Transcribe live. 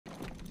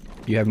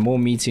You have more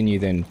meat in you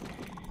than...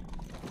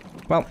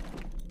 Well,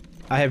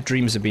 I have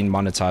dreams of being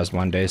monetized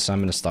one day, so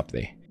I'm gonna stop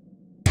there.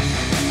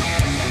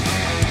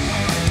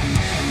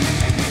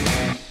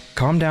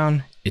 Calm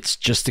down, it's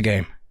just a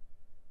game.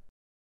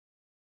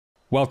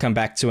 Welcome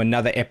back to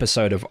another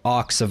episode of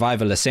ARK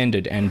Survival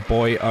Ascended, and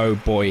boy oh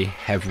boy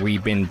have we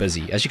been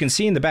busy. As you can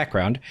see in the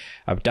background,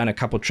 I've done a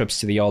couple trips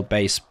to the old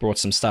base, brought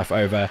some stuff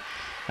over,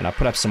 and I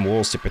put up some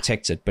walls to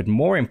protect it. But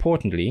more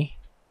importantly,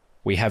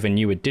 we have a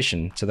new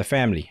addition to the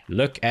family.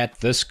 Look at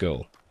this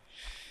girl.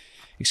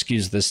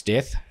 Excuse this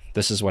death.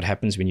 This is what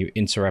happens when you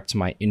interrupt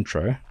my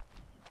intro.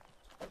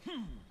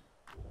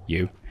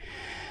 You.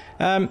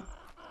 A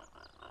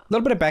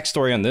little bit of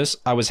backstory on this.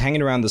 I was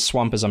hanging around the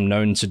swamp as I'm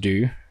known to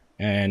do,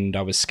 and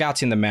I was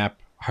scouting the map,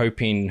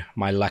 hoping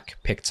my luck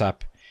picked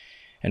up.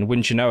 And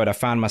wouldn't you know it, I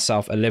found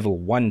myself a level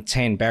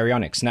 110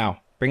 baryonyx.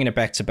 Now, bringing it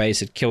back to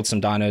base, it killed some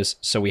dinos,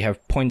 so we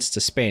have points to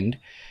spend.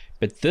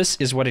 But this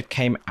is what it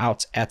came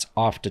out at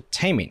after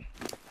taming.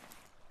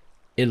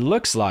 It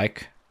looks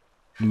like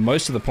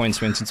most of the points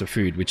went into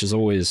food, which is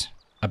always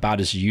about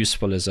as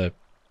useful as a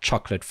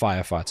chocolate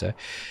firefighter.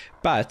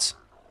 But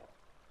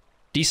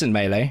decent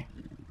melee,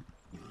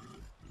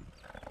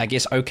 I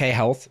guess okay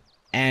health,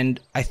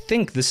 and I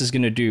think this is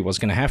going to do what's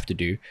going to have to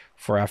do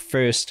for our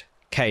first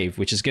cave,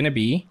 which is going to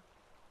be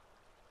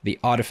the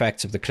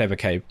artifacts of the Clever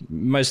Cave,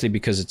 mostly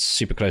because it's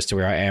super close to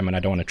where I am and I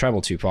don't want to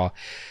travel too far.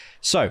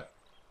 So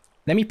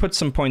let me put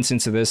some points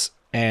into this,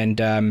 and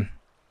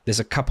there's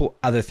a couple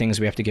other things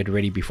we have to get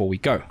ready before we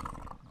go.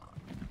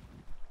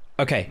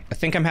 Okay, I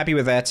think I'm happy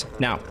with that.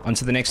 Now, on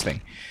to the next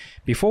thing.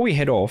 Before we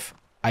head off,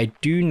 I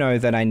do know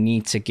that I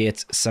need to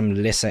get some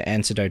lesser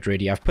antidote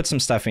ready. I've put some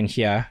stuff in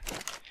here.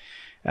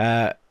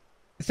 The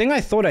thing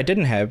I thought I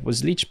didn't have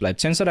was leech blood.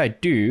 Turns out I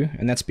do,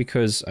 and that's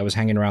because I was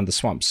hanging around the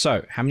swamp.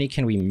 So, how many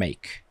can we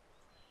make?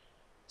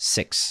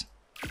 6.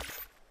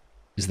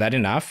 Is that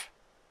enough?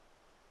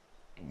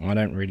 I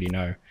don't really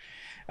know.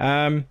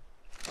 I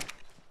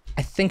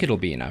think it'll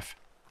be enough.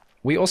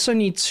 We also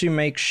need to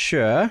make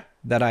sure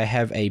that I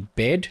have a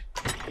bed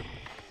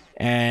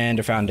and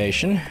a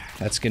foundation.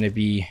 That's going to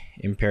be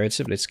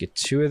imperative. Let's get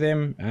 2 of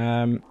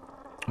them.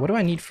 What do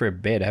I need for a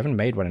bed? I haven't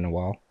made one in a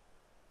while.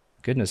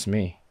 Goodness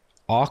me.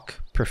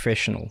 ARK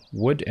Professional.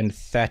 Wood and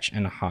thatch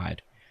and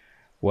hide.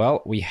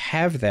 Well, we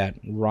have that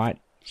right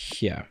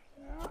here.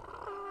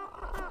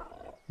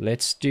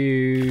 Let's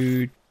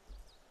do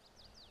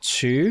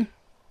 2.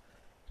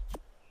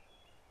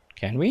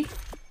 Can we?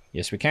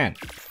 Yes, we can.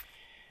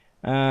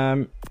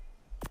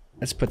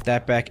 Let's put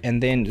that back,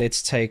 and then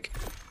let's take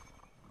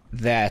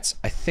that.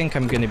 I think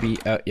I'm going to be...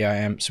 yeah, I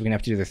am. So we're going to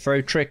have to do the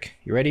throw trick.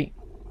 You ready?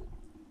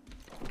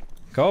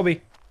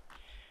 Colby.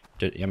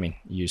 I mean,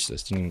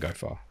 useless. Didn't even go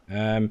far.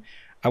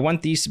 I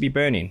want these to be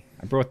burning.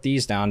 I brought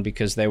these down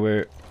because they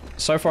were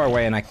so far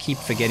away, and I keep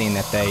forgetting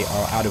that they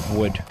are out of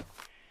wood.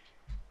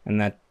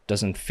 And that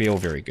doesn't feel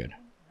very good.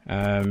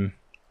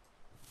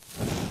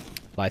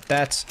 Like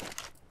that.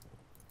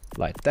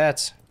 Like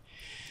that.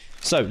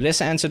 So, less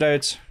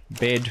antidotes,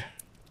 bed,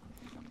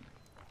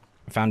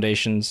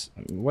 foundations.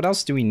 What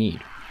else do we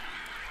need?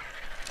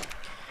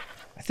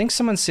 I think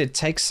someone said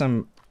take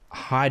some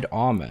hide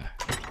armor.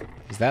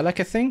 Is that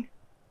like a thing?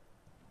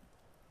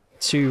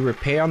 To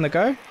repair on the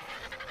go?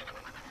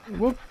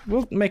 We'll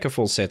make a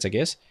full set, I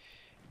guess.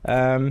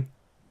 What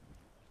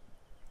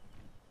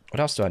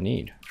else do I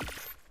need? I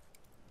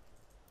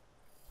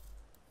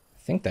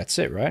think that's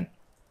it, right?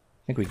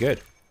 I think we're good.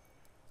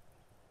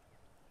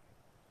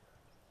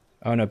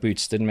 Oh no,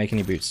 boots. Didn't make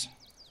any boots.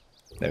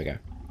 There we go.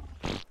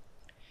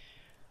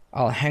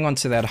 I'll hang on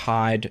to that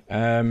hide.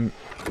 Yeah,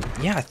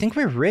 I think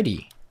we're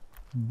ready.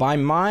 By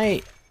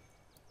my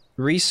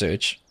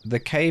research,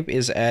 the cave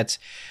is at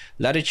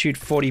latitude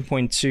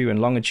 40.2 and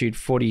longitude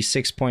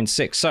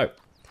 46.6. So,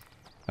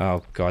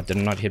 oh god, did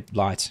I not hit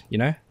light? You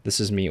know,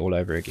 this is me all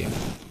over again.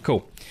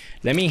 Cool.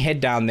 Let me head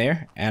down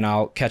there, and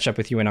I'll catch up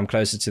with you when I'm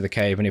closer to the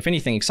cave. And if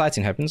anything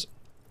exciting happens,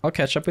 I'll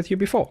catch up with you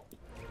before.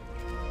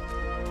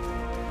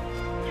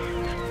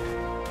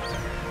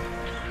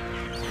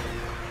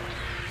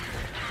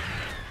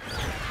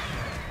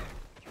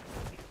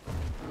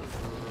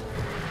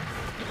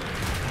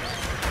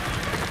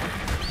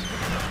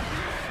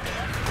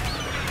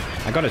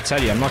 I gotta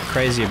tell you, I'm not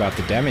crazy about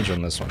the damage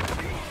on this one.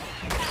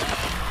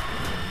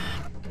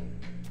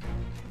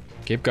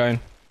 Keep going.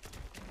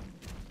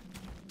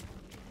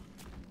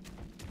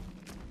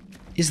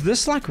 Is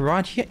this like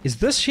right here? Is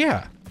this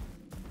here?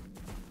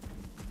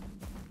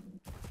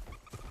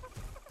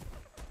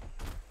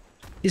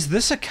 Is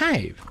this a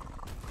cave?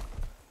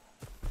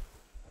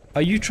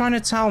 Are you trying to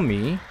tell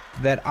me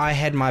that I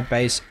had my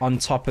base on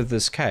top of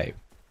this cave?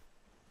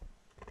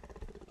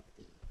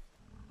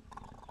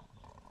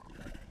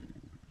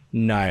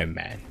 No,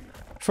 man.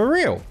 For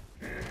real?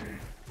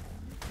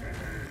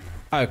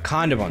 Oh,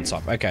 kind of on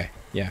top. Okay,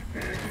 yeah.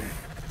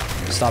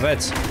 Stop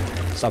it.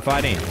 Stop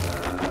fighting.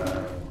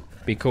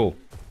 Be cool.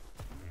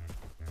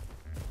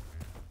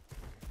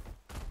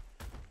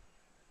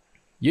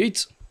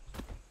 Yeet.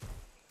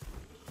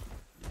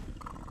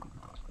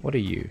 What are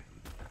you?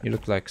 You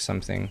look like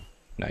something.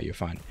 No, you're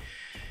fine.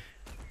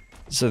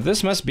 So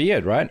this must be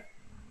it, right?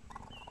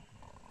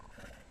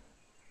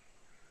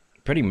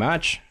 Pretty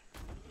much.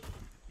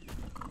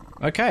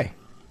 Okay.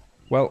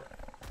 Well,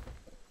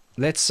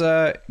 let's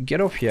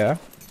get off here.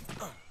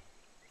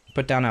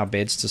 Put down our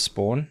beds to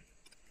spawn.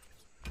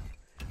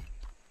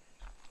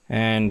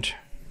 And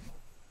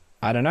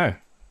I don't know.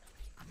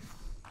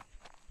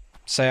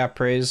 Say our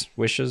prayers,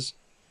 wishes,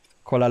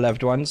 call our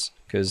loved ones,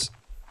 because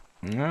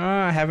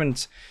I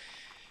haven't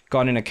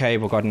gone in a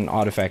cave or gotten an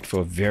artifact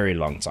for a very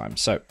long time.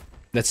 So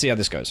let's see how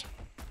this goes.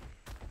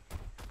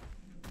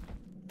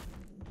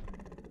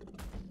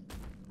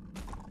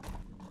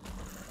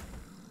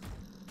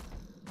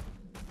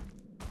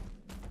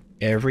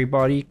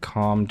 Everybody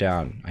calm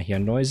down. I hear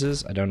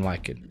noises. I don't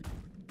like it.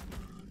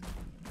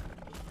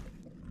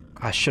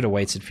 I should have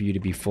waited for you to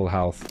be full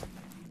health.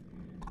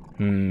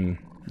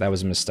 That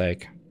was a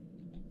mistake.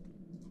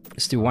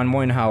 Let's do one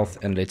more in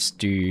health and let's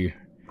do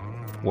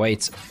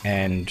weight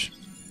and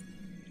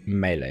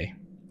melee.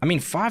 I mean,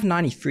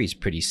 593 is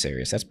pretty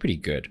serious. That's pretty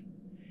good.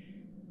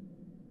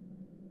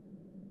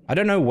 I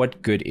don't know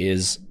what good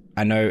is.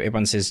 I know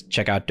everyone says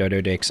check out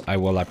Dodo decks. I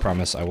will, I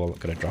promise. I will.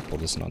 Gotta drop all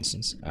this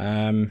nonsense.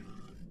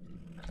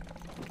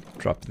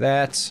 Drop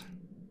that.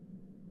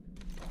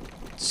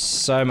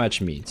 So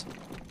much meat.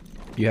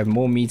 You have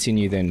more meat in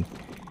you than...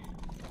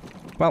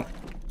 Well,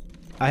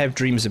 I have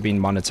dreams of being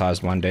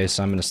monetized one day,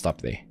 so I'm gonna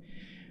stop there.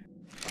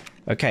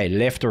 Okay,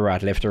 left or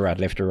right, left or right,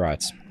 left or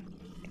right.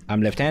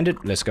 I'm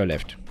left-handed, let's go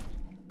left.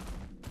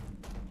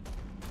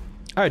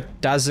 Oh,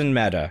 it doesn't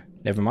matter.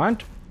 Never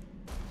mind.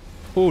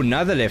 Oh,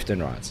 another left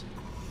and right.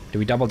 Do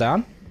we double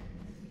down?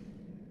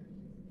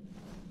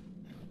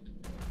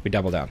 We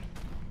double down.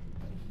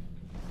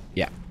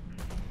 Yeah.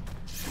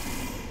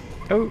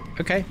 Oh,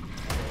 okay.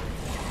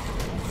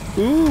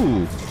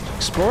 Ooh,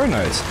 explorer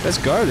notes. Let's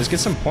go. Let's get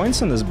some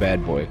points on this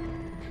bad boy.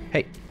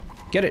 Hey,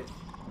 get it.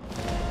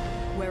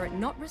 Were it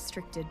not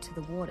restricted to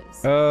the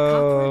waters,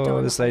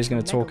 Oh, this lady's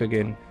gonna talk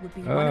again. Would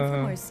be one of the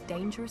most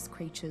dangerous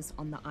creatures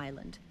on the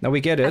island. Now we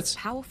get As it.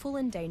 powerful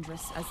and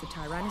dangerous as the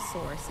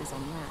Tyrannosaurus is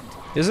on land,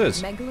 Is it?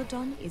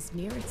 Megalodon is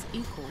near its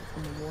equal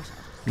in the water.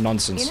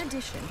 Nonsense. In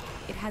addition,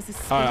 it has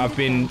a Oh, I've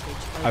been.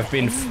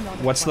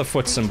 What's the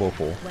foot symbol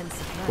for?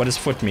 What does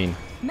foot mean?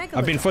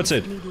 I've been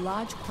footed. Need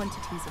large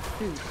quantities of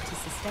food to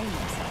sustain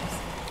themselves.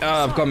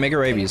 Oh, I've got mega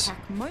rabies. They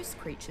attack most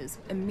creatures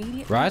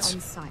immediately Right? on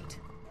sight.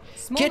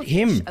 Small Get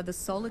him. fish are the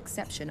sole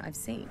exception I've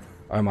seen.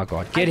 Oh my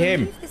god, get I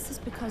him. believe this is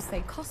because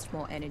they cost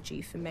more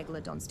energy for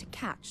megalodons to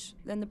catch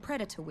than the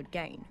predator would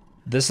gain.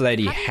 This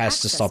lady Having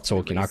has to access stop the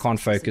talking. I can't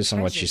resources focus and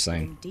on what treasures she's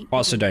saying. hidden deep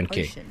Also, within don't the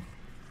care. ocean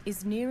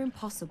is near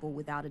impossible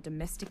without a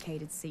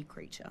domesticated sea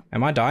creature.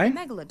 Am I The dying?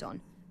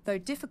 megalodon, though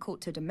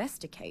difficult to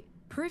domesticate,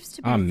 proves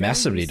to be I'm very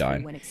massively useful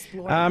dying. when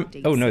exploring the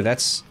deep Oh no, sea.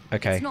 that's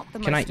okay. It's not the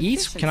Can I most eat?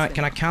 efficient Can I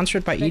swimmer, counter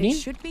it by but eating? it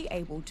should be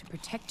able to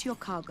protect your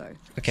cargo.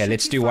 Okay, should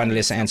let's you do one find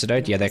less yourself in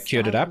antidote. a Yeah, that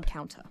cured it hostile up.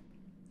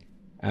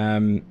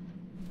 encounter.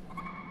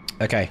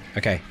 Okay,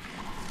 okay.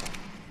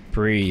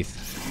 Breathe.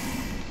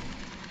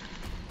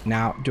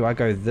 Now, do I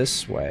go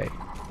this way?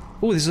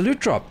 Oh, there's a loot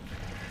drop.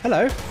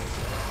 Hello.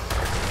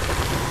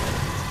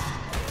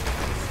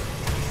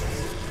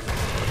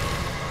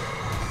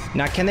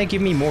 Now, can they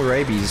give me more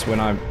rabies when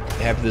I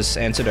have this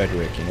antidote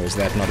working, or is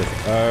that not a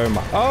thing? Oh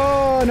my!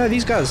 Oh no,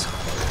 these guys!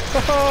 The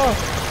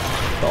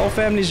whole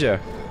family's here.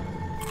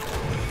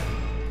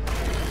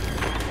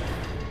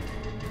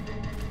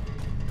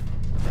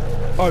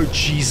 Oh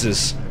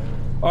Jesus!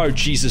 Oh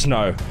Jesus,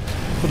 no!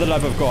 For the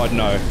love of God,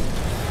 no!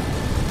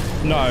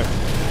 No!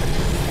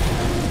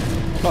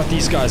 Not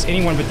these guys.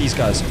 Anyone but these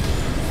guys.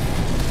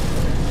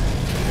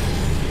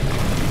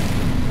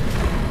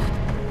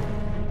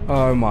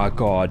 Oh my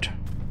God.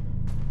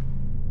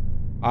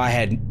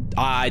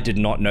 I did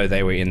not know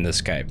they were in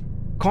this cave.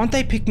 Can't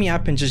they pick me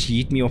up and just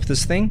yeet me off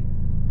this thing?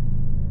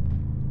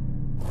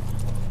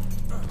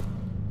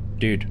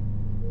 Dude.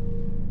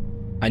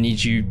 I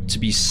need you to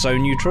be so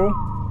neutral.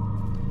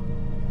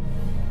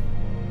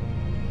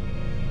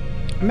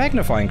 A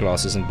magnifying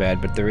glass isn't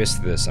bad, but the rest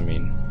of this, I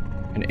mean,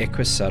 an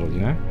Equus saddle,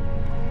 you know?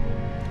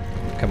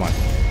 Come on.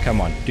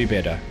 Come on. Do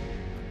better.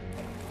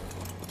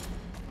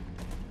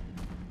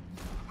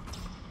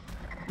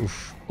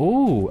 Oof.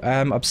 Ooh,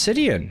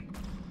 obsidian.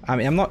 I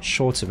mean, I'm not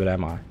short of it,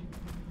 am I?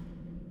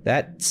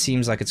 That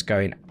seems like it's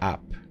going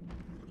up.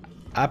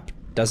 Up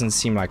doesn't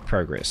seem like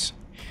progress.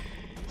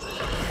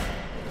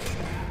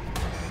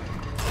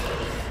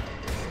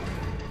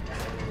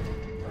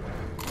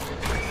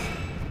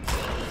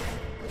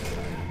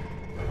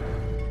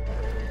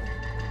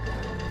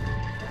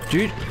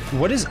 Dude,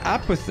 what is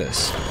up with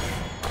this?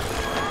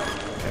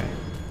 Okay.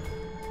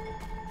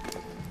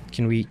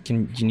 Can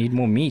you need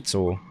more meat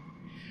or...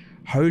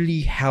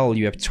 Holy hell,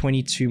 you have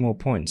 22 more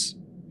points.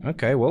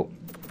 Okay, well.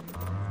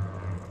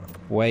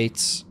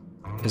 Weight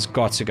has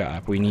got to go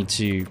up. We need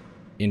to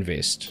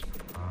invest.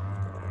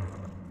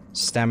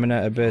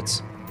 Stamina a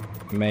bit.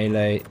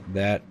 Melee,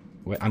 that.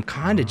 I'm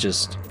kind of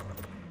just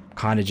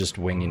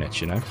winging it,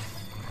 you know?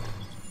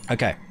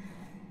 Okay.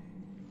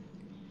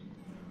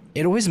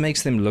 It always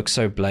makes them look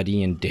so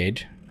bloody and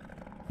dead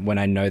when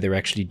I know they're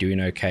actually doing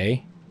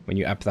okay when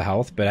you up the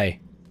health. But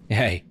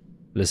hey,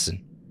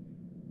 listen.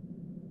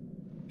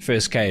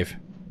 First cave.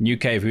 New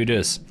cave, who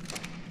does?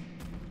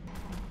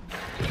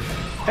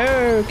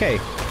 Okay.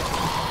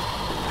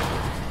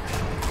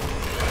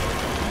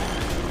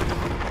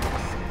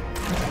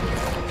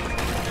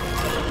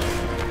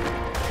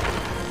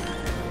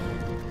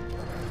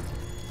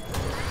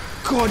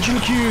 God, you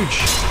look huge!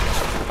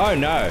 Oh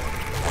no.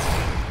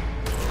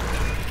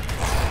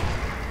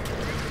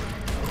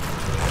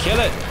 Kill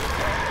it!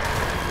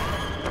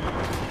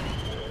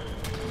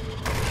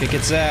 Kick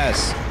its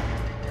ass!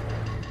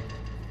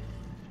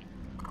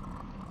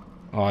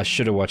 Oh, I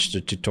should have watched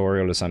a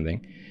tutorial or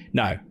something.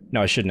 No,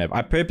 I shouldn't have.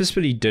 I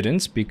purposefully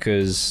didn't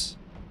because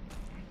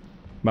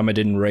Mama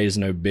didn't raise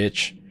no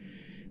bitch.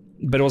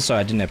 But also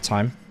I didn't have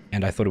time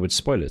and I thought it would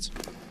spoil it.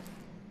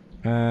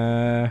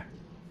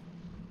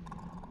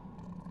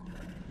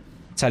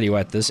 Tell you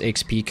what, this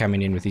XP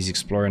coming in with these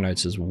explorer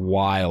notes is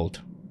wild.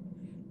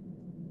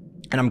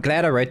 And I'm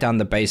glad I wrote down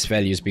the base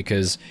values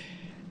because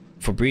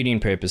for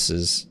breeding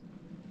purposes,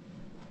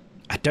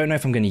 I don't know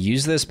if I'm going to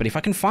use this, but if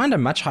I can find a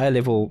much higher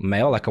level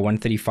male, like a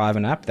 135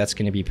 and up, that's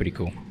going to be pretty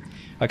cool.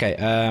 Okay,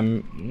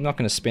 I'm not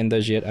going to spend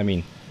those yet. I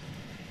mean...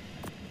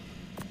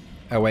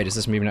 Oh wait, is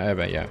this moving it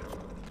over? Yeah.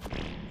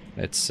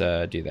 Let's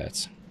do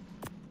that.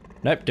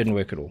 Nope, didn't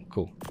work at all.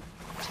 Cool.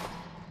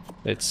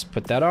 Let's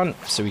put that on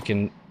so we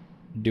can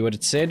do what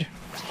it said.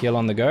 Heal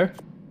on the go.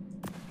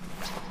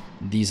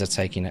 These are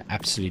taking an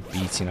absolute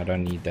beating. I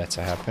don't need that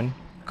to happen.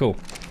 Cool.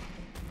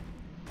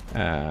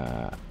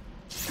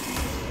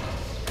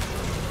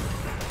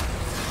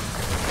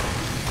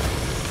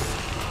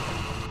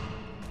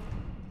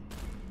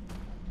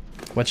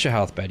 What's your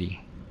health, buddy?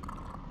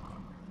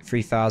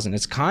 3,000.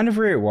 It's kind of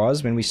where it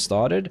was when we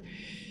started.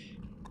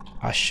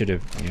 I should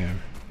have... Yeah.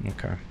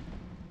 Okay.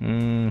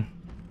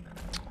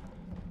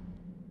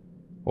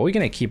 Or we're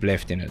going to keep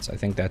left in it. I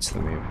think that's the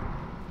move.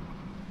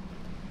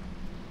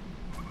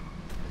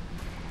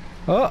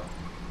 Oh!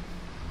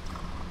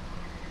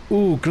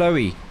 Ooh,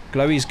 glowy.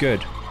 Glowy's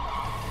good.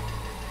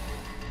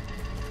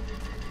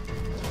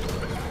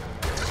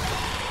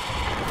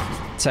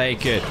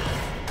 Take it.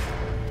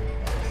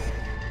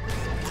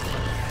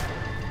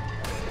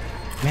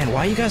 Man,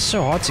 why are you guys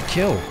so hard to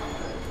kill?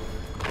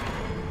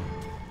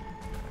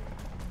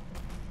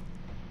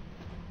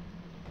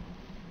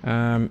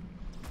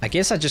 I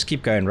guess I just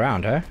keep going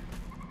round, huh?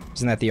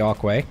 Isn't that the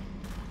ARK way?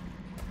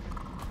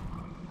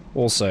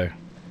 Also,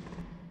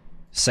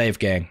 save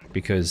gang,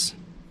 because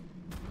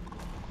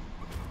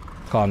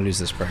can't lose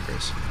this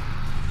progress.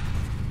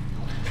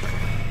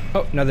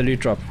 Oh, another loot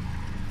drop.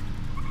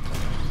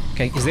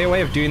 Okay, is there a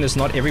way of doing this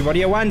not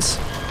everybody at once?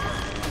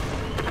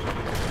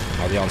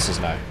 Oh, the answer's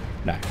no.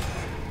 No.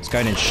 Let's go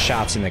in and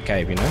shout in the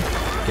cave, you know?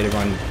 Get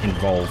everyone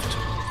involved.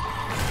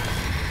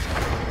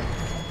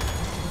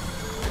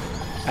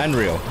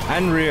 Unreal.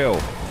 Unreal.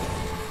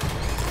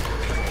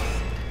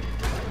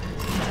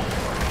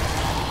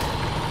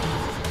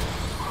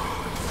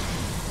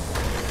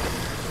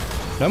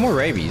 No more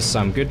rabies,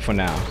 so I'm good for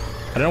now.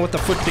 I don't know what the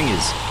foot thing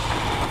is.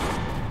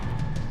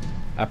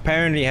 I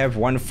apparently have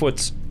one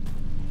foot.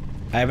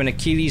 I have an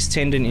Achilles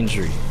tendon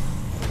injury.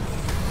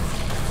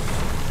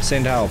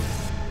 Send help.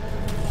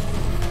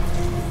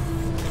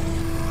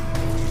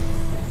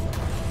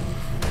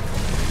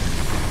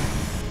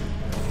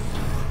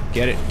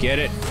 Get it, get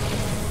it.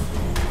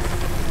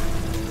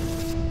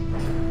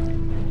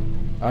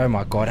 Oh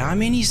my god, how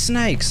many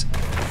snakes? I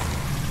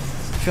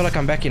feel like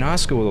I'm back in high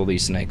school with all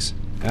these snakes.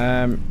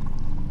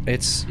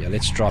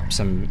 Let's drop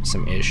some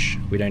ish.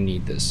 We don't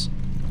need this.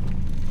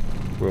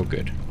 We're all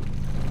good.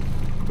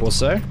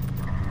 Also,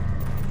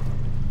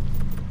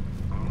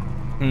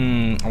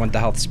 I want the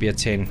health to be a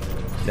 10.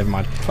 Never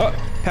mind. Oh,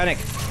 panic!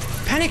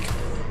 Panic!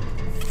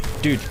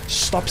 Dude,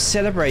 stop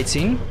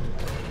celebrating.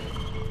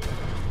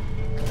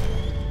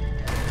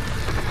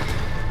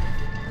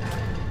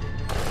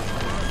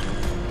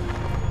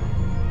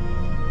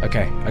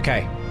 Okay,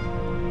 okay.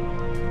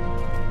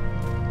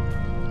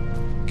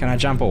 Can I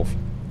jump off?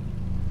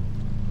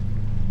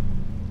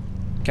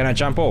 Can I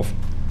jump off?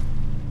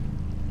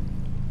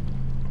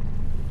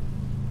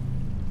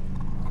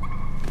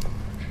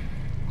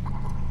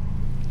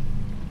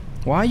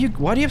 Why do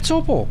you have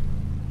torpor?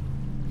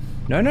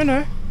 No, no,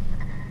 no.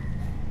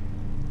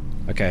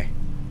 Okay,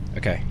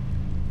 okay.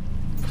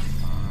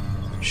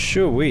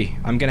 Sure,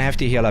 I'm gonna have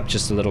to heal up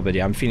just a little bit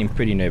here. I'm feeling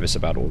pretty nervous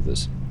about all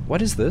this.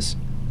 What is this?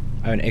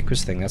 Oh, an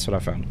Equus thing, that's what I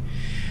found.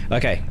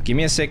 Okay, give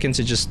me a second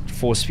to just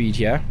force feed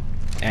here,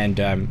 and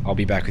I'll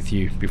be back with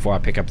you before I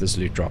pick up this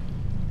loot drop.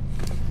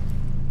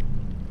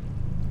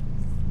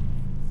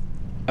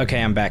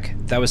 Okay, I'm back.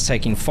 That was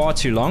taking far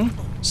too long,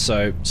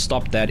 so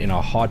stop that in a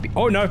heartbeat.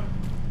 Oh no!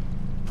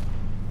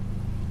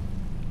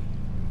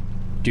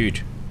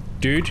 Dude.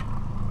 Dude.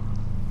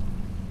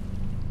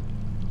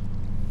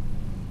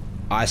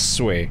 I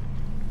swear.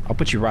 I'll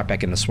put you right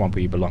back in the swamp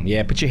where you belong.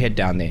 Yeah, put your head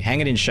down there. Hang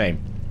it in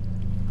shame.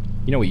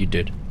 You know what you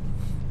did.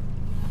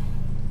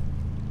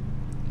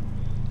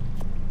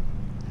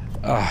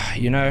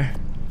 You know.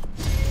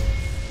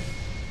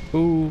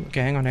 Ooh,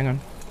 okay, hang on, hang on.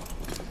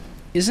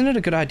 Isn't it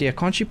a good idea?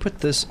 Can't you put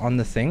this on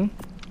the thing?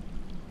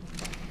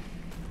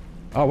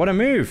 Oh, what a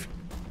move!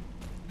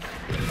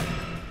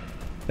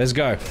 Let's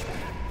go.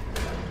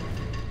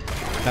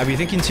 Now be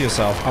thinking to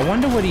yourself, I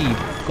wonder what he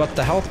got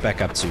the health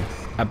back up to.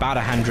 About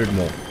 100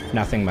 more.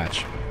 Nothing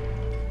much.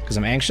 Because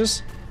I'm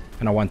anxious,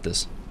 and I want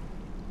this.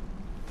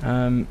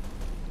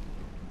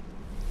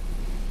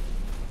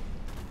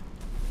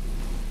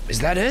 Is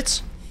that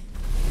it?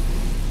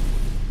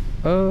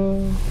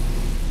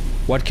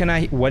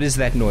 What is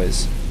that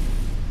noise?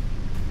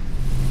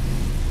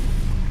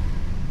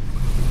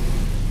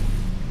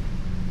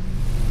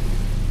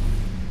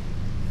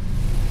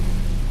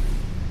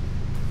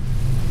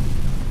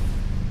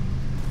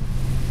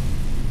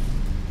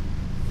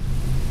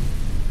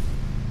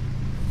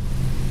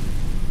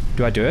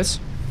 Do I do it?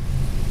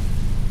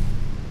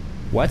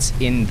 What's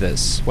in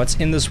this? What's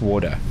in this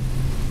water?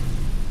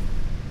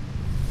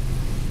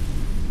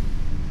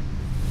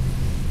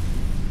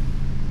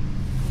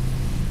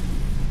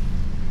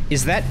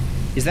 Is that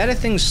a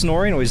thing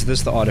snoring, or is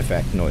this the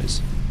artifact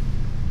noise?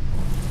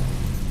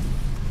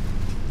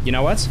 You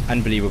know what?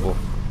 Unbelievable.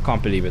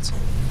 Can't believe it.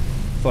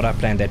 Thought I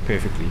planned that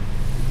perfectly.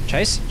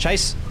 Chase?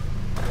 Chase!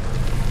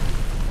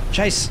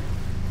 Chase!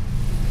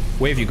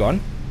 Where have you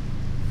gone?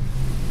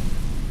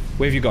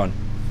 Where have you gone?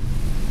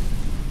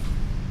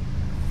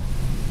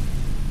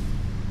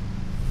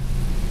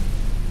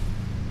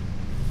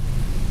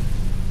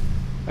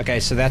 Okay,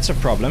 so that's a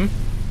problem.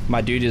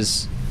 My dude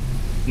is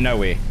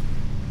nowhere.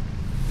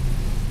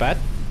 But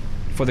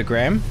for the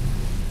gram,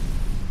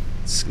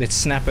 let's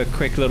snap a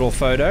quick little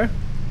photo.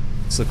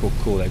 Let's look all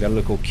cool. They gotta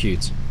look all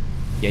cute.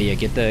 Yeah,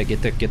 get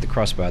the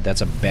crossbow.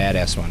 That's a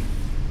badass one.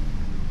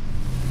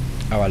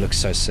 Oh, I look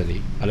so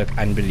silly. I look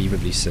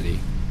unbelievably silly.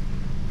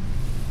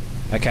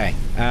 Okay,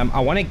 I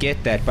want to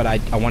get that, but I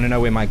want to know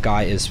where my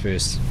guy is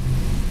first.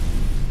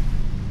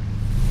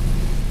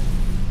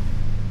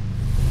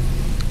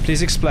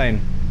 Please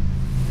explain.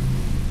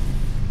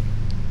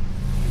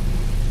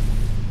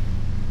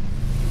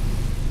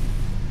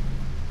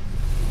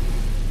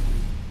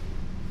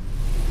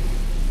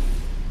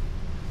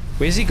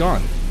 Where's he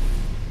gone?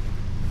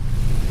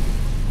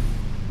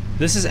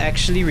 This is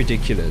actually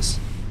ridiculous.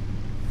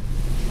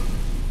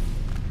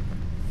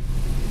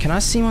 Can I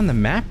see him on the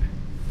map?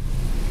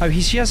 Oh,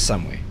 he's here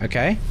somewhere.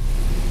 Okay.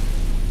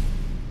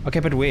 Okay,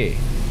 but where?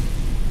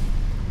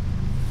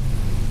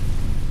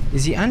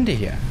 Is he under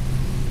here?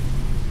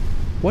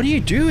 What are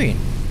you doing?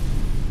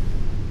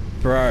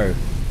 Bro.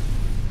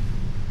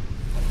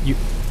 You...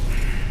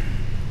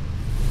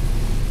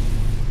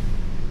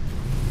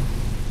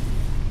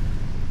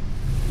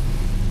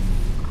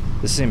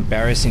 This is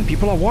embarrassing.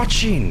 People are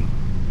watching.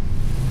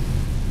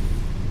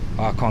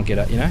 Oh, I can't get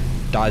it, you know?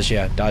 Dies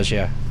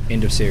here.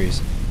 End of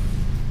series.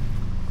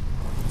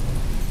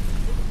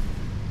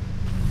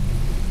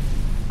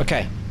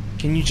 Okay.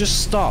 Can you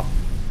just stop?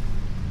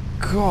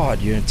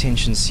 God, you're an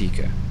attention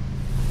seeker.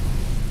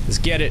 Let's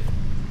get it.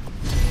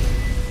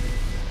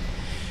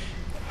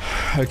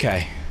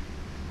 Okay.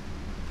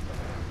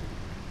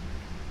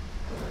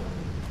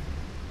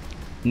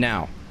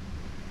 Now.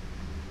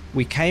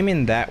 We came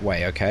in that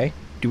way, okay?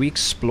 Do we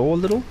explore a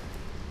little?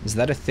 Is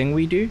that a thing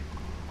we do?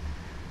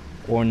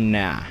 Or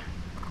nah?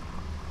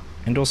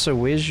 And also,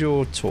 where's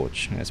your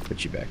torch? Let's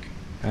put you back.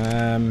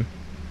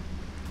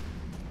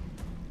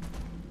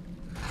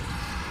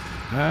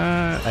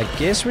 I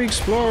guess we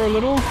explore a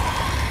little.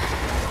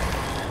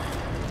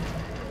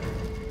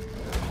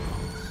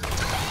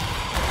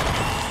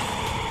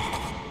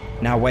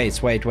 Now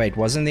wait.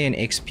 Wasn't there an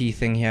XP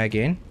thing here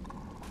again?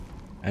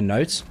 A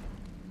note?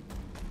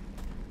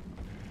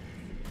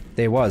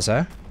 There was,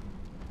 huh?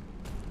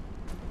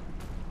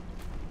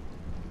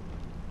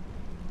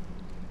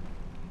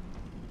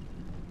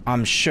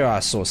 I'm sure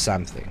I saw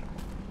something.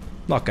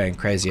 Not going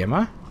crazy, am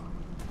I?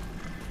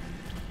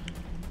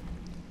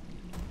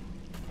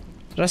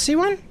 Did I see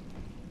one?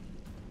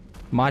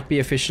 Might be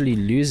officially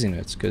losing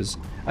it, because...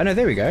 Oh no,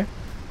 there we go.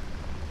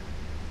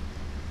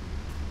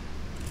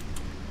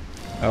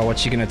 Oh,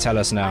 what's she gonna tell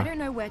us now? I don't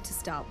know where to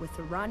start with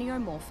the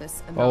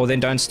Raniomorphus. Oh, then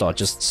don't start.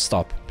 Just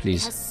stop,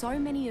 please. It has so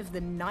many of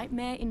the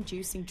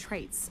nightmare-inducing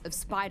traits of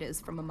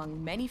spiders from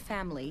among many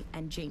family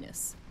and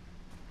genus.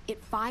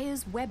 It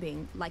fires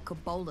webbing like a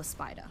bowler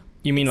spider.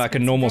 You mean like a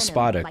normal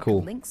spider? Like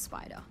cool. A lynx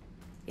spider.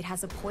 It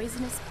has a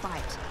poisonous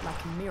bite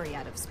like a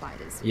myriad of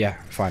spiders. Yeah,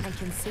 fine. And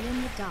can see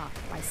in the dark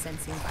by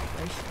sensing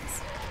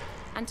vibrations.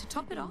 And to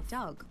top it off,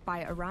 dug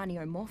by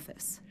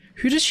Raniomorphus.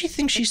 Who does she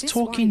think she's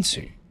talking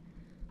to?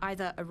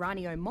 Either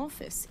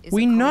Raniomorphus is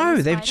we a know,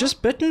 they've spider,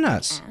 just bitten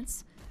us.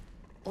 Ants,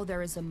 or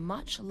there is a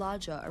much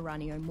larger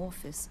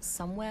Raniomorphus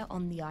somewhere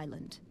on the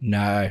island.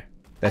 No,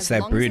 that's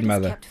that brood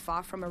mother. Kept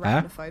far from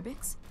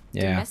arachnophobics,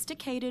 yeah.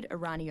 Domesticated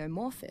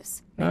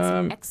Raniomorphus makes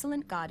an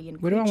excellent guardian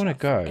where do I want to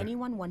go? For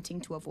anyone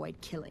wanting to avoid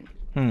killing.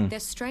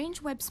 Their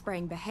strange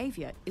web-spraying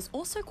behavior is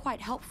also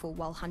quite helpful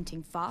while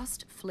hunting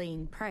fast,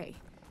 fleeing prey.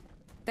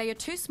 They are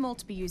too small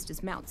to be used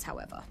as mounts,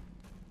 however.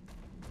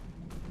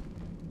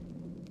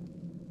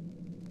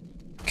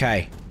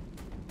 Okay.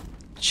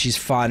 She's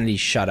finally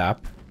shut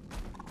up.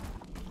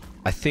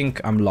 I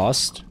think I'm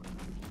lost.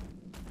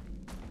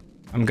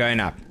 I'm going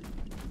up.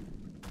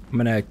 I'm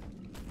gonna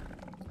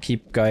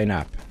keep going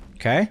up.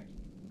 Okay?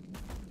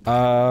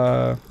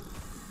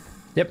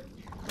 Yep.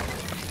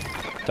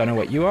 Don't know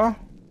what you are.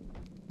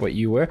 What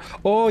you were.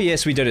 Oh,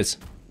 yes, we did it.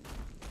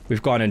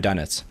 We've gone and done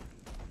it.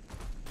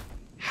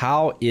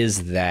 How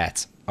is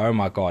that? Oh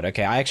my god.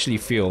 Okay, I actually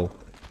feel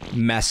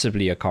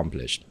massively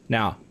accomplished.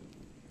 Now,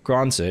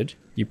 granted,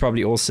 you're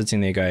probably all sitting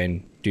there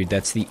going, dude,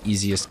 that's the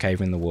easiest cave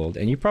in the world.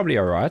 And you probably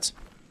are right.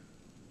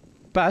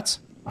 But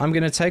I'm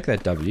going to take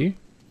that W.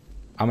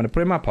 I'm going to put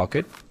it in my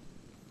pocket.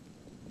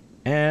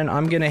 And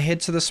I'm going to head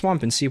to the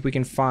swamp and see if we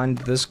can find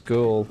this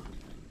girl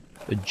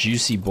a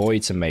juicy boy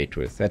to mate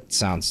with. That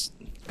sounds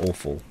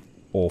awful.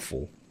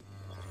 Awful.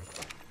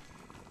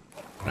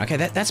 Okay,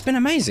 that's been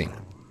amazing.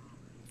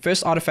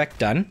 First artifact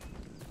done.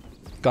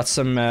 Got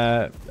some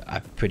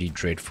pretty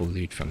dreadful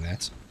loot from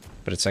that.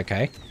 But it's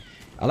okay.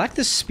 I like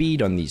the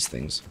speed on these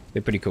things.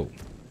 They're pretty cool.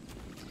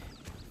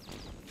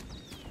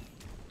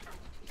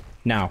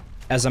 Now,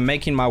 as I'm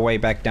making my way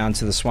back down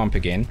to the swamp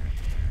again,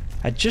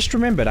 I just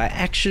remembered I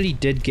actually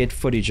did get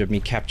footage of me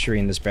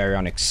capturing this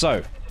baryonyx.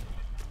 So,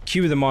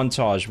 cue the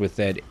montage with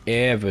that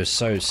ever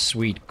so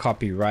sweet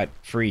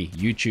copyright-free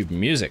YouTube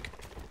music.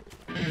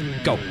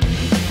 Go!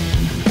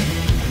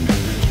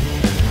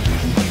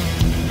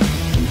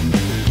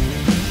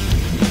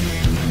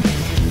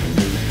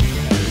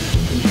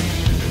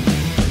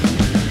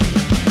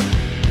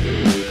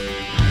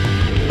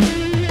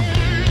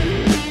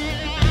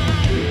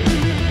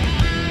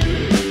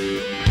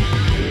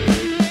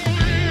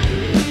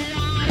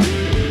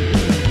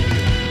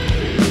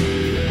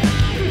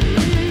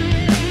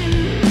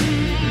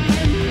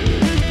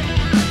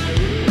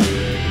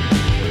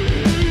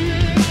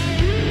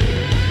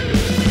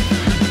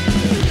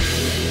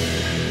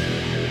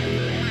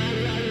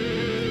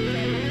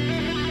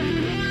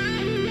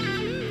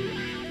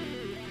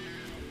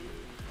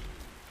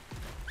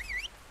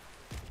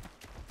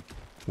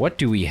 What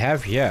do we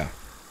have here?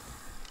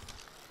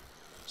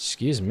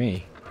 Excuse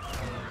me.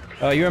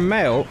 Oh, you're a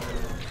male,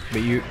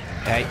 but you...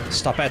 Hey,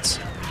 stop it.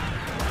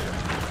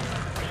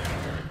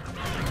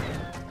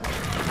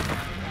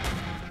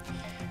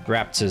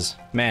 Raptors.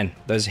 Man,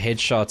 those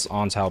headshots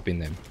aren't helping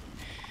them.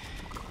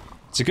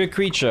 It's a good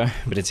creature,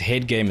 but its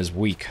head game is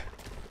weak.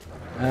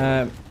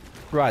 Right,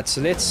 so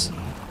let's...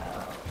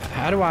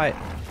 How do I...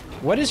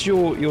 What is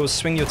your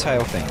swing your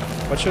tail thing?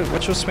 What's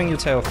your swing your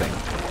tail thing?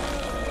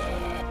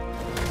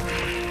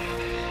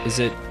 Is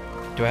it...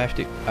 Do I have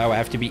to... Oh, I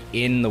have to be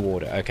in the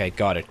water. Okay,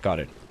 got it, got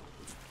it.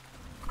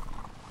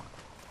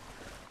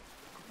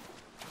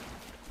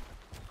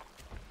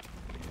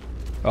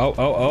 Oh, oh,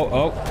 oh,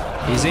 oh.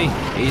 Easy,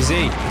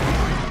 easy.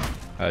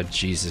 Oh,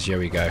 Jesus, here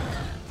we go.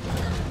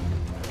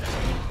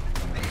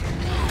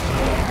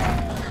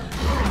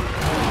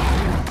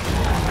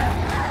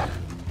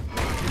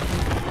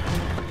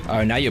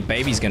 Oh, now your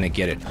baby's gonna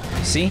get it.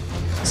 See?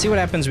 See what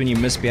happens when you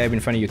misbehave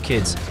in front of your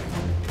kids.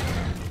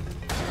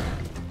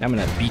 I'm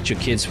gonna beat your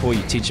kids before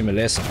you teach them a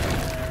lesson.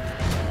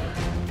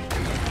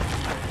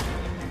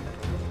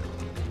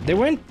 They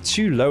weren't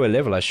too low a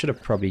level. I should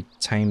have probably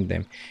tamed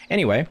them.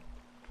 Anyway,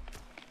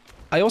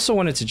 I also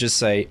wanted to just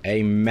say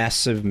a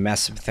massive,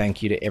 massive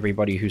thank you to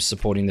everybody who's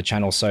supporting the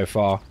channel so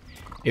far.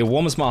 It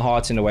warms my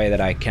heart in a way that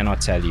I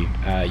cannot tell you.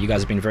 You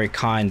guys have been very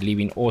kind,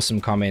 leaving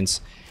awesome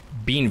comments,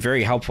 being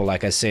very helpful,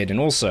 like I said, and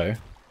also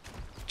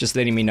just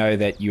letting me know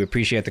that you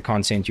appreciate the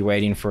content, you're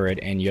waiting for it,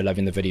 and you're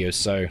loving the videos.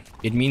 So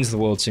it means the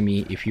world to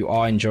me. If you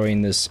are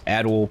enjoying this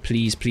at all,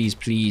 please, please,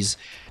 please,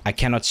 I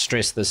cannot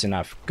stress this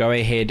enough. Go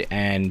ahead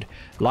and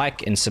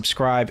like and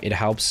subscribe. It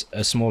helps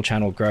a small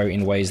channel grow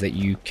in ways that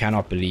you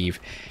cannot believe,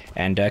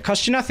 and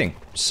costs you nothing.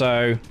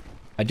 So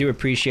I do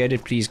appreciate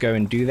it. Please go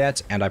and do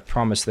that, and I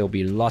promise there'll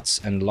be lots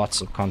and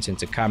lots of content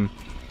to come.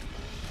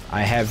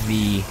 I have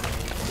the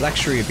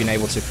luxury of being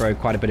able to throw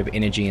quite a bit of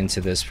energy into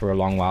this for a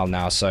long while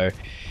now, so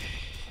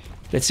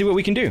let's see what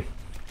we can do.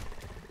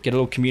 Get a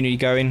little community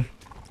going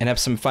and have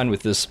some fun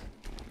with this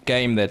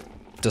game that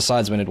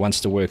decides when it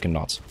wants to work and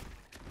not.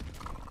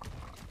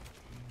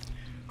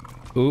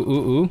 Ooh,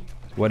 ooh, ooh.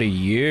 What are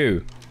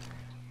you?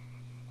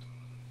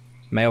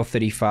 Male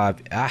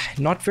 35. Ah,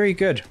 not very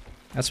good.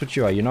 That's what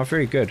you are. You're not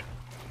very good.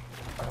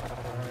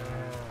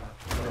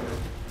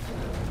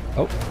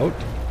 Oh, oh,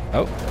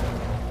 oh.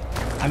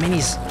 I mean,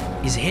 he's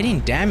hitting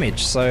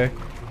damage, so...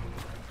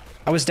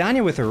 I was down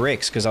here with a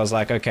Rex because I was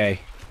like, okay,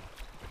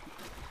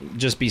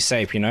 just be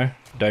safe, you know?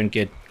 Don't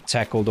get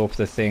tackled off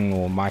the thing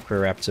or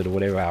micro-raptored or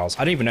whatever else.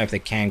 I don't even know if they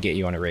can get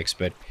you on a Rex,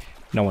 but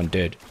no one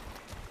did.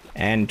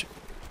 And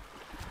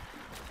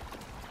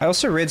I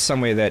also read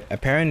somewhere that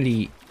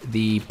apparently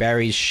the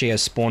berries share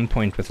spawn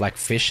point with like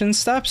fish and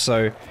stuff,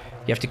 so you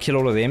have to kill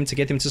all of them to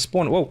get them to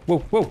spawn. Whoa, whoa,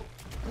 whoa.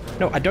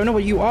 No, I don't know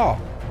what you are.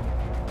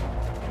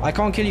 I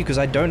can't kill you because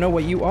I don't know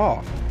what you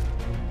are.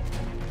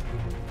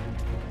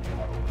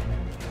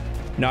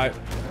 No.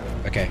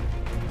 Okay.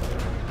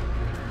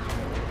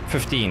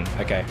 15.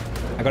 Okay.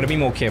 I gotta be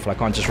more careful. I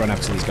can't just run up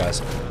to these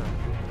guys.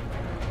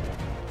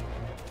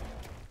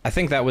 I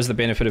think that was the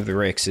benefit of the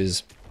Rex,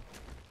 is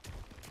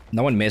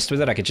no one messed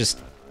with it. I could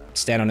just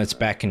stand on its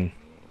back and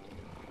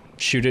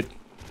shoot it,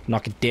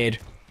 knock it dead,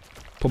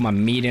 put my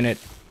meat in it,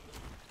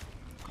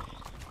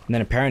 and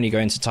then apparently go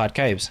into tight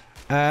caves.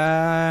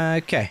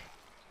 Okay.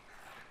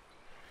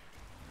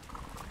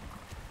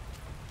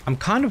 I'm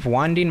kind of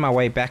winding my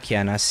way back here,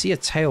 and I see a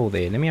tail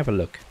there. Let me have a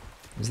look.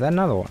 Is that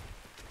another one?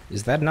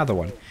 Is that another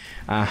one?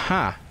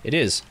 Aha, it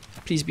is.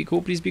 Please be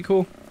cool, please be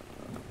cool.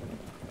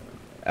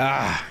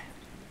 Ah,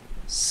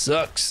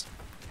 sucks.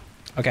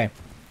 Okay.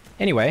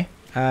 Anyway,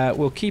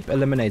 we'll keep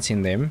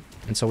eliminating them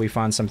until we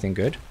find something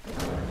good,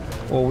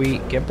 or we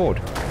get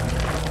bored.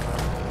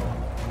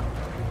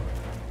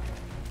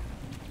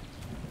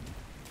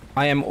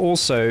 I am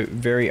also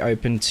very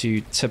open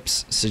to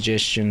tips,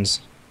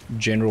 suggestions,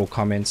 general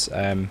comments.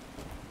 I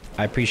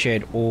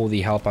appreciate all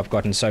the help I've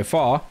gotten so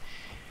far.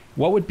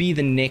 What would be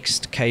the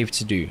next cave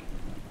to do?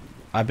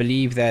 I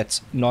believe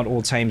that not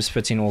all tames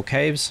fit in all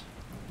caves.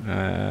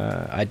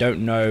 I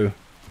don't know.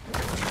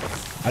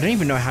 I don't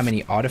even know how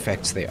many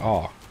artifacts there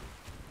are.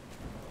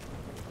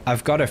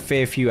 I've got a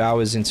fair few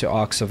hours into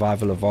ARK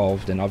Survival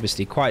Evolved, and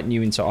obviously quite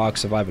new into ARK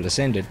Survival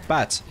Ascended,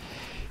 but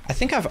I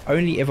think I've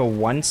only ever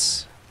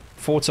once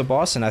fought a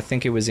boss, and I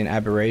think it was in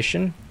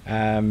Aberration.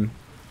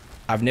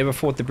 I've never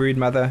fought the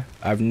Broodmother.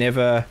 I've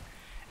never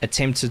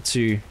attempted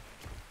to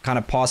kind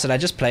of pass it. I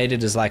just played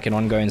it as like an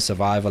ongoing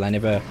survival. I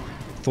never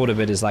thought of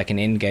it as like an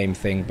end game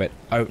thing, but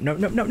oh, no,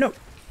 no, no, no.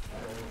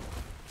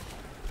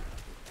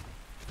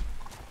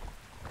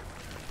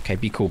 Okay,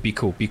 be cool, be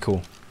cool, be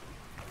cool.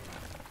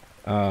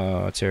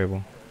 Oh,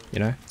 terrible. You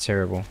know,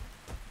 terrible.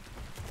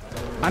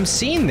 I'm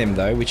seeing them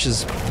though, which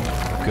is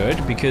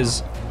good,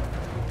 because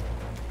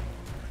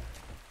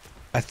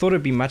I thought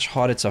it'd be much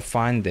harder to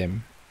find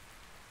them.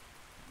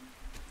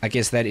 I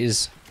guess that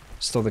is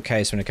still the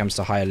case when it comes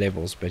to higher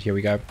levels, but here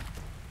we go.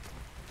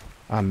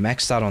 I'm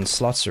maxed out on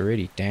slots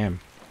already,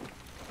 damn.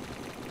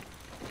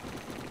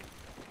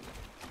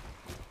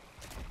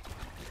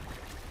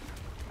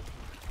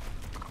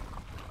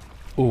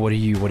 Oh, what are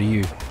you? What are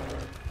you?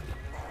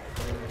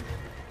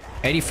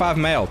 85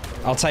 male.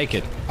 I'll take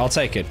it. I'll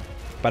take it.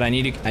 But I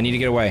need to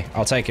get away.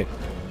 I'll take it.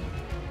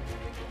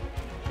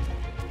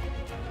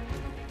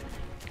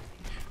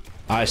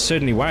 I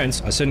certainly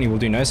won't. I certainly will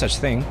do no such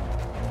thing.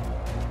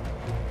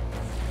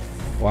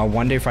 Well, I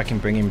wonder if I can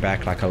bring him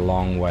back like a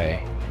long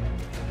way.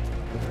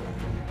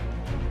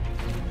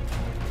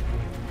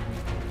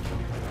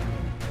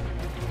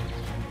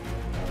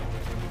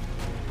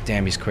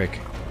 Damn, he's quick.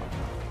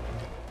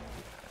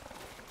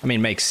 I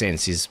mean, makes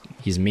sense.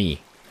 He's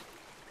me.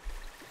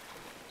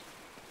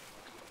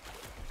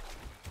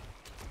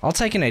 I'll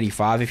take an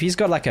 85. If he's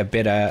got like a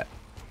better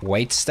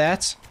weight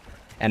stat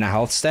and a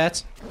health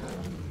stat,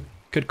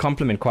 could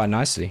complement quite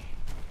nicely.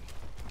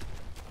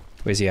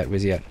 Where's he at?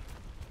 Where's he at?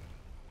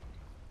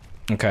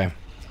 Okay.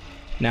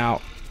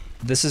 Now,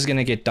 this is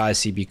gonna get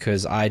dicey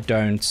because I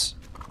don't...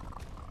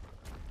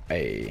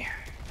 Well,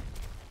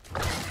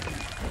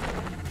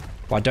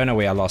 I don't know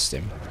where I lost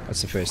him.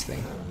 That's the first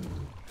thing.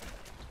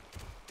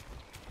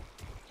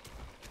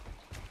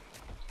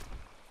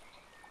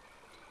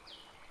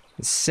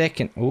 The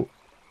second... Oh,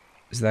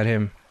 is that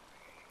him?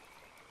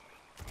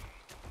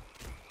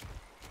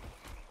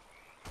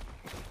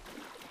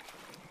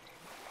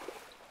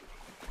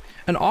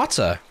 An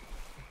otter?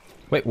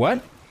 Wait,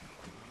 what?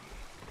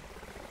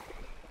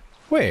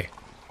 Where?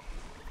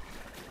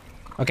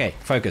 Okay,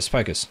 focus,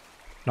 focus.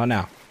 Not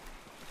now.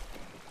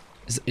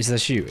 Is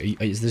this you?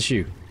 Is this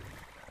you?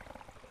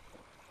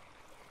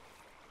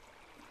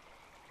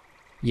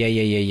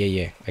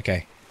 Yeah.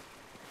 Okay.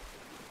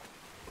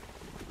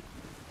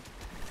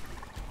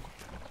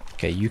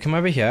 Okay, you come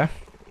over here.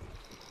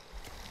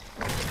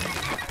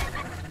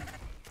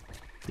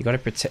 You gotta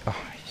protect... Oh,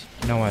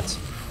 you know what?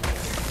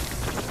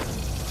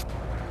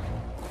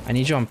 I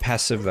need you on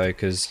passive though,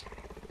 because...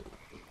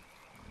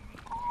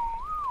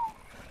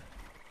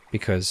 I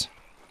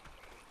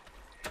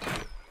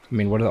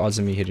mean, what are the odds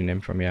of me hitting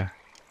him from here?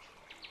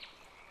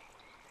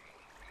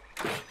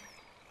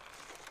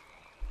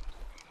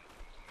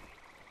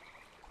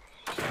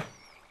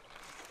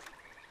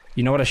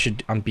 You know what I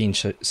should... I'm being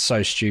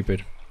so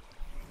stupid.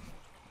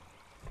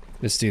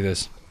 Let's do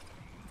this.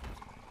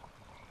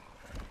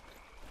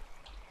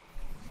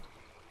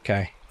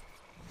 Okay.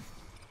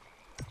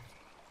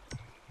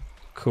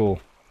 Cool.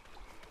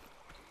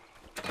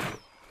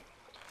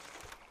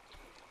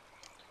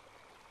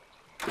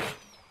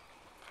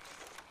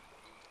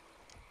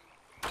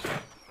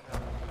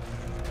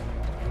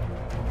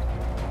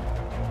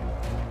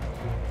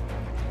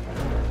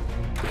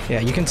 Yeah,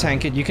 you can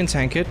tank it, you can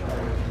tank it.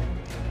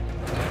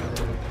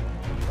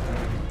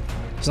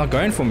 He's not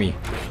going for me.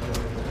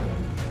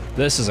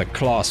 This is a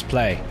class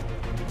play.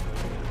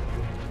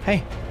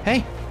 Hey,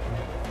 hey!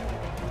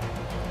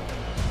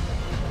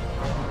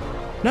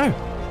 No!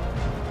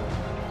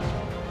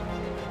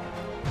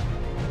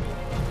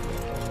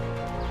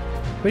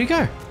 Where'd he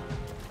go?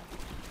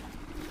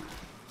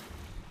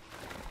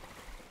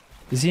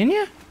 Is he in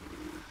here?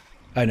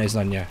 Oh no, he's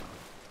not in here.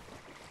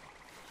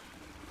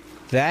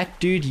 That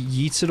dude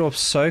yeets it off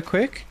so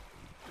quick.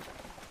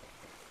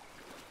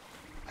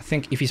 I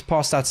think if he's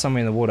passed out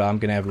somewhere in the water, I'm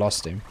gonna have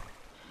lost him.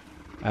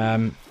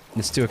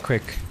 Let's do a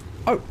quick...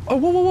 Oh! Oh,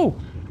 whoa,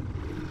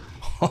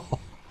 whoa,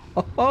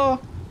 whoa!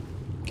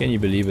 Can you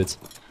believe it?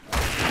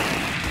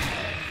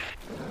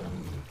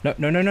 No,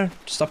 no, no, no.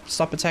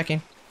 Stop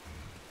attacking.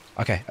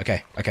 Okay,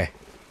 okay, okay.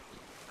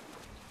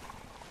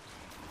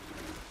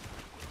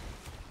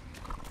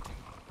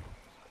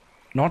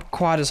 Not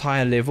quite as high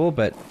a level,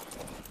 but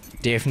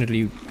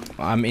definitely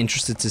I'm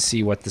interested to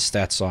see what the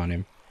stats are on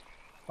him.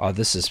 Oh,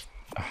 this is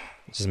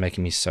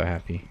making me so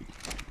happy.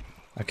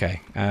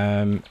 Okay,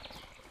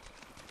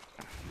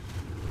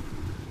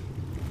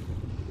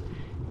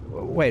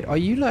 wait, are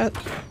you like...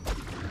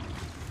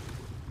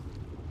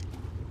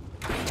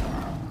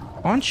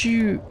 Aren't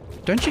you...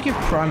 Don't you give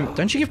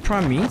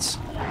prime meats?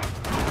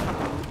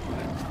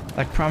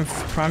 Like prime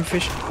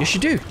fish? Yes, you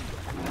do.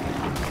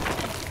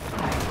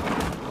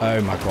 Oh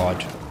my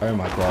god. Oh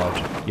my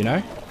god. You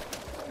know?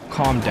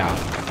 Calm down.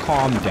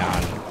 Calm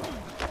down.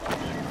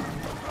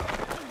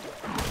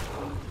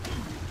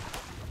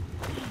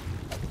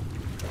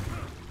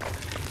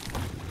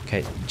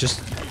 Okay,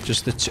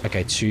 just the two.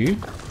 Okay, 2,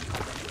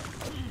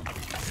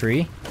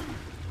 3.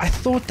 I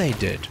thought they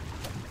did.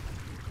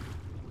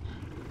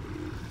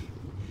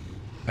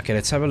 Okay,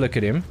 let's have a look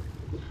at him.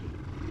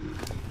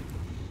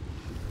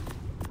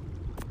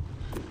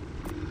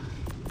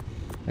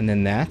 And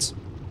then that.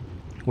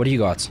 What do you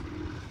got?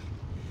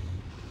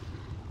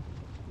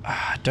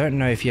 I don't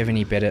know if you have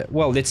any better...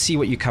 Well, let's see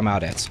what you come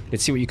out at.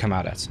 Let's see what you come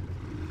out at.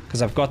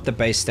 Because I've got the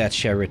base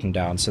stats here written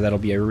down, so that'll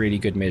be a really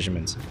good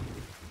measurement.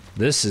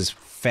 This is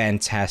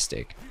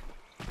fantastic.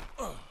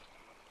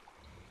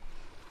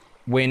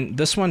 When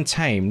this one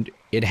tamed,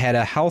 it had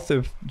a health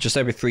of just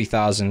over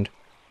 3,000.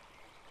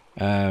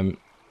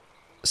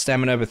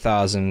 Stamina over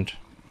 1,000.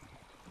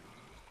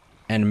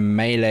 And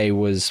melee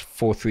was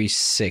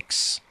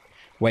 436.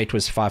 Weight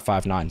was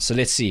 559. So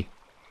let's see.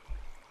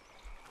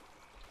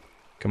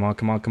 Come on,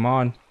 come on, come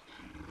on.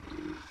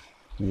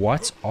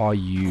 What are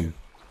you?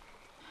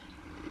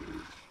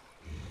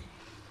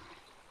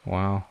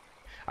 Wow.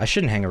 I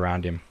shouldn't hang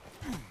around him.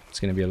 It's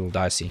going to be a little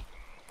dicey.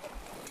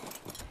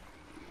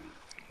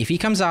 If he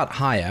comes out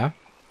higher,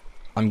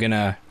 I'm going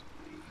to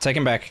take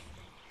him back.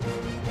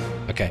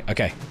 Okay,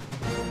 okay.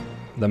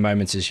 The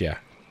moment is here.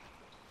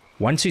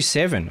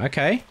 127,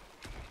 okay.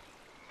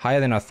 Higher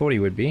than I thought he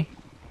would be.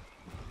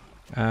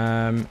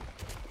 And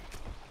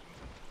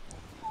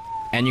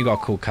you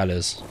got cool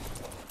colors.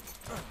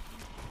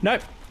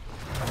 Nope.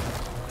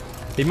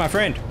 Leave my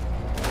friend.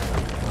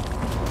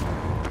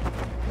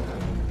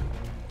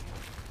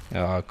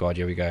 Oh god,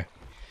 here we go.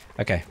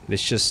 Okay,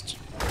 let's just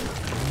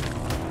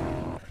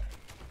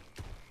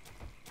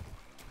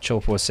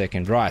chill for a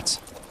second. Right.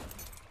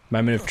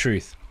 Moment of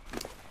truth.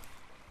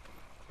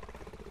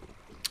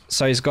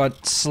 So he's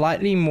got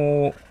slightly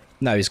more...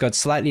 No, he's got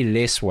slightly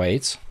less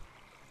weight.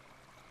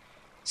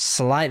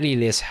 Slightly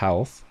less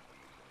health.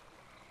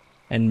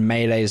 And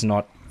melee is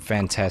not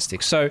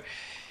fantastic. So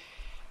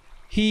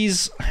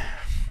he's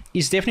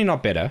definitely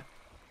not better.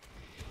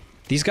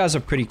 These guys are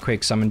pretty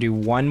quick, so I'm going to do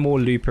one more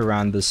loop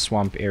around this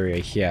swamp area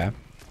here.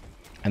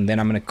 And then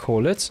I'm going to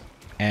call it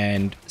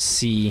and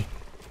see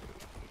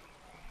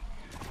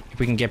if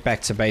we can get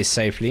back to base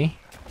safely.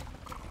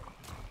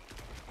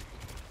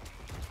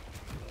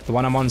 The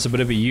one I'm on is a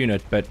bit of a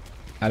unit, but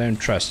I don't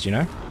trust, you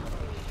know?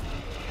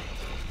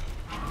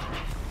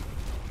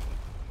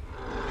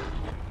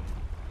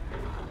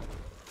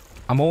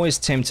 I'm always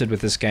tempted with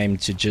this game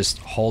to just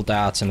hold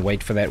out and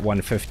wait for that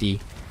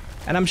 150.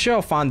 And I'm sure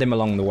I'll find them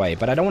along the way,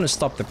 but I don't want to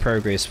stop the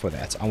progress for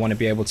that. I want to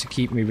be able to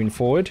keep moving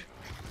forward.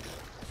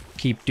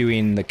 Keep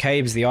doing the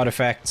caves, the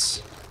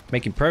artifacts,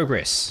 making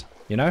progress,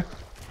 you know?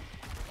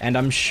 And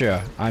I'm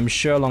sure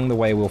along the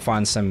way we'll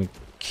find some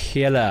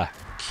killer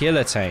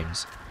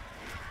tames.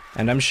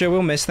 And I'm sure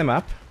we'll mess them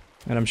up.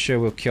 And I'm sure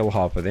we'll kill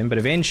half of them. But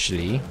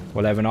eventually,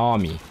 we'll have an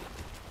army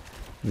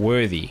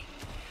worthy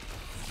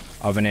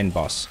of an end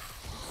boss.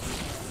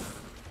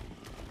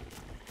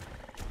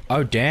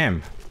 Oh,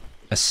 damn.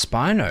 A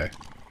Spino.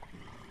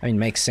 I mean,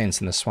 makes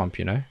sense in the swamp,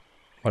 you know?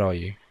 What are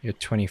you? You're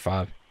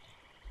 25.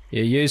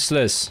 You're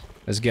useless.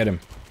 Let's get him.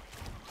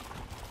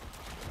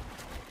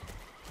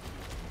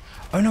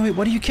 Oh, no, wait.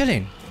 What are you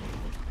killing?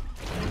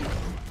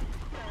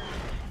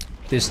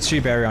 There's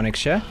 2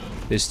 baryonyx here.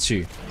 There's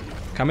 2.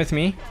 Come with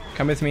me.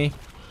 Come with me.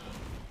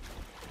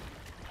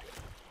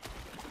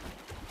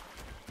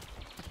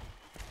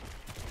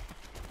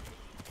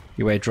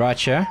 You wait right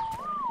here.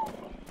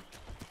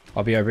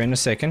 I'll be over in a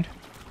second.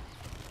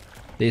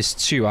 There's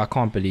 2. I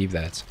can't believe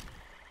that.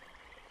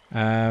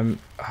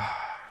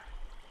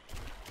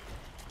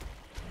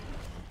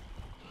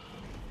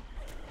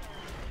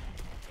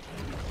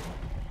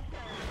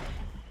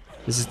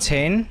 There's a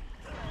 10.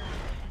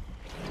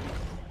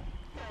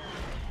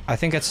 I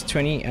think that's a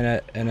 20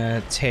 and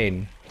a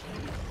 10.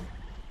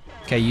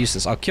 Okay,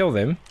 useless. I'll kill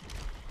them.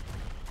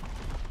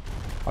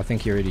 I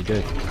think you already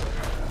did.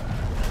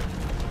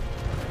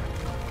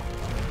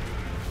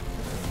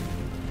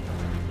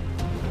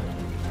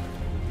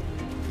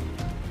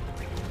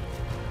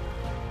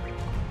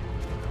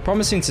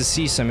 promising to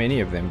see so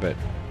many of them, but...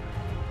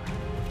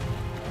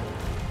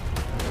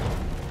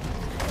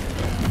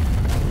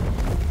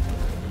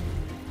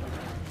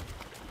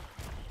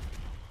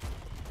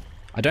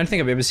 I don't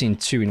think I've ever seen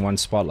 2 in one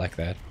spot like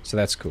that, so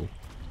that's cool.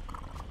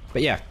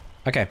 But yeah,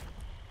 okay.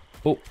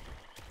 Oh.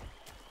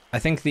 I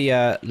think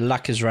the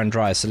luck has run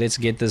dry, so let's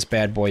get this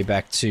bad boy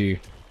back to...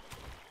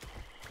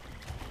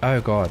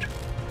 Oh god.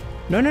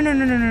 No, no, no,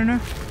 no, no, no,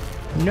 no.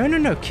 No, no,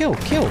 no, kill,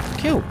 kill,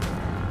 kill.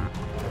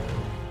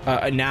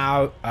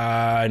 Now,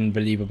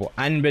 unbelievable,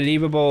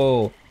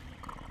 unbelievable.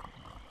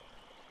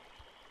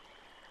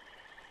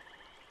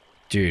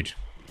 Dude.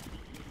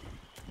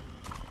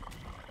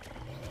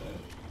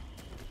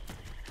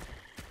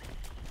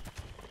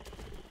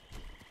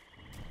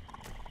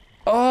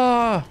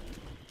 Oh,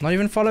 not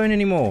even following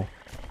anymore.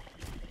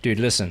 Dude,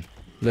 listen,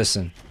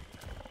 listen.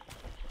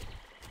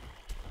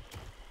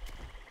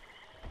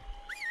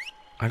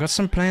 I got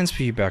some plans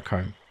for you back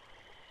home.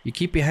 You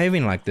keep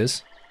behaving like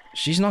this,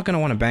 she's not gonna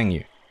want to bang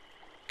you.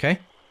 Okay?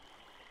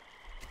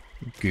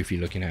 Goofy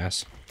looking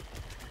ass.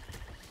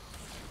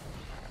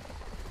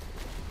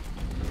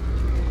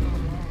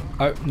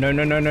 Oh, no,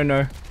 no, no, no,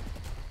 no.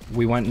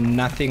 We want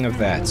nothing of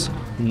that.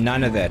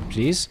 None of that,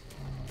 please.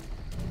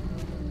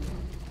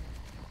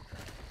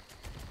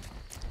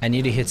 I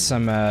need to hit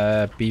some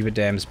beaver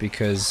dams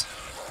because...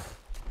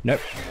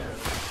 Nope.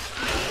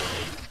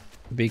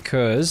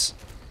 Because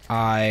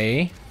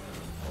I...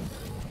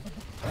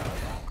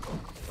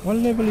 What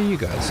level are you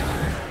guys?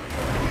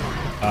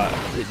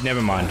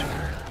 Never mind.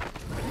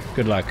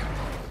 Good luck.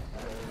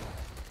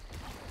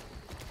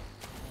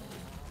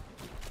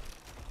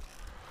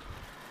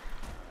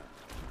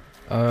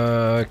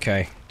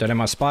 Okay. Don't have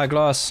my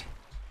spyglass.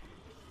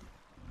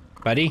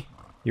 Buddy,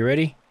 you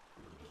ready?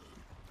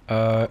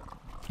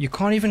 You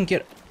can't even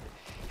get...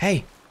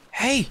 Hey!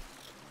 Hey!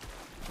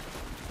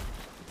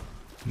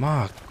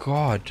 My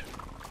god.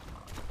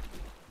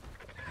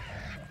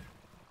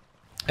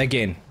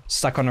 Again.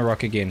 Stuck on a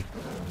rock again.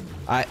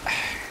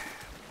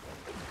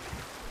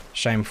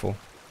 Shameful.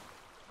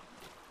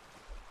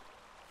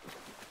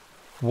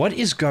 What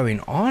is going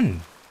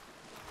on?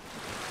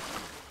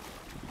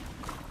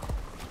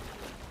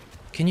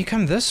 Can you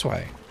come this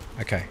way?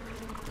 Okay.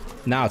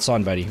 Now it's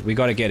on, buddy. We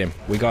gotta get him.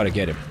 We gotta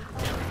get him.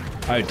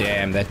 Oh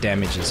damn, that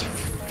damage is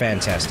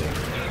fantastic.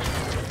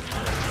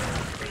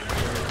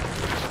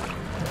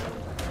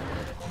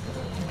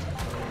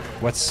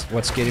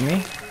 What's getting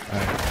me?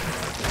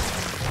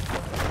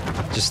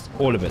 Just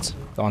all of it.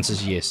 The answer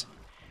is yes.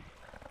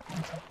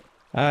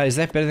 Is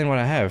that better than what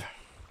I have?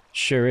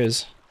 Sure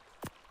is.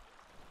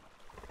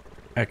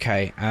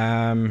 Okay,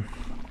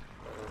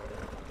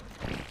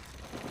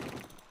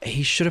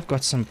 he should have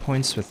got some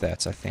points with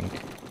that, I think.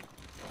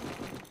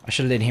 I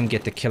should have let him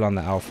get the kill on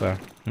the alpha.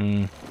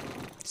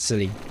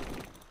 Silly.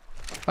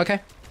 Okay,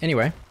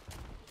 anyway.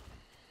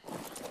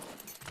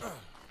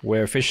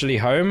 We're officially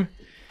home.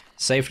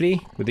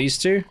 Safely with these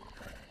two.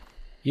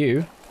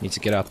 You need to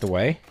get out the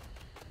way.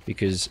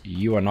 Because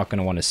you are not going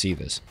to want to see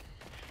this.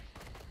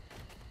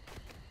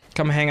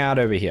 Come hang out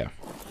over here.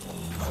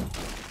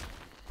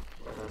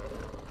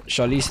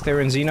 Charlize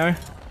Theron,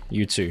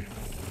 you too.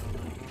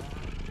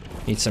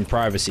 Need some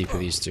privacy for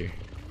these two.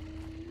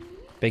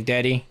 Big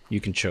Daddy,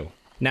 you can chill.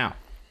 Now.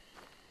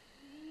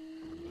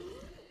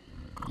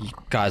 You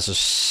guys are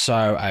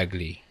so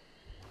ugly.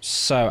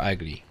 So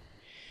ugly.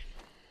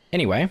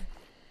 Anyway.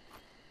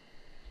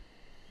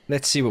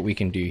 Let's see what we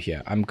can do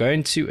here. I'm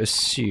going to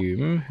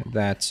assume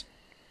that...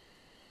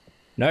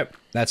 Nope,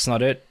 that's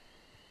not it.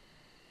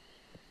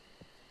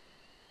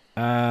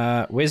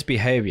 Where's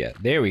behavior?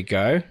 There we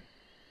go.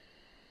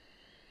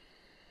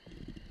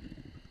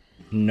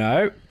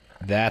 No,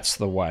 that's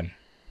the one.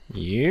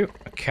 You,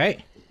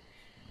 okay.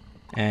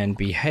 And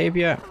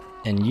behavior,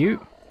 and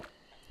you.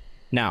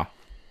 Now,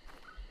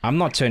 I'm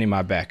not turning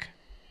my back.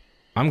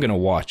 I'm gonna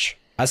watch.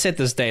 I set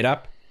this date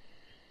up.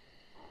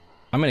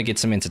 I'm gonna get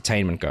some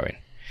entertainment going.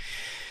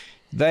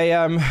 They,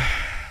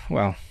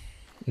 well...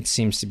 It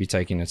seems to be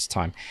taking its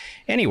time.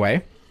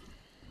 Anyway,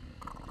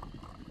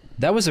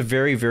 that was a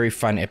very, very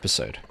fun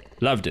episode.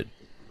 Loved it.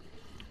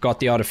 Got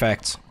the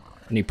artifact.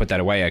 I need to put that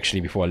away, actually,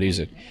 before I lose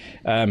it.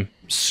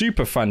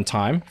 Super fun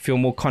time. Feel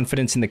more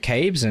confidence in the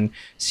caves and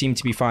seem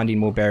to be finding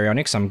more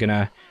baryonyx. I'm going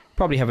to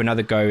probably have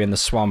another go in the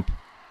swamp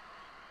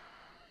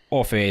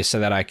off air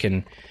so that I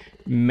can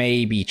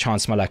maybe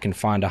chance my luck and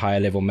find a higher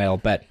level male.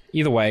 But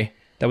either way,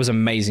 that was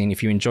amazing.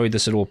 If you enjoyed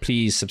this at all,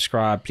 please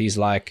subscribe, please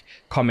like,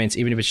 comment,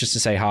 even if it's just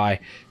to say hi,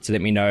 to let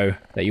me know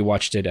that you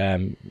watched it.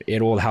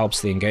 It all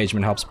helps. The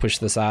engagement helps push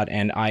this out,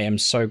 and I am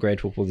so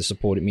grateful for the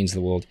support. It means the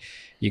world.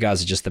 You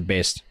guys are just the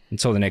best.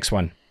 Until the next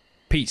one,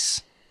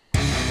 peace.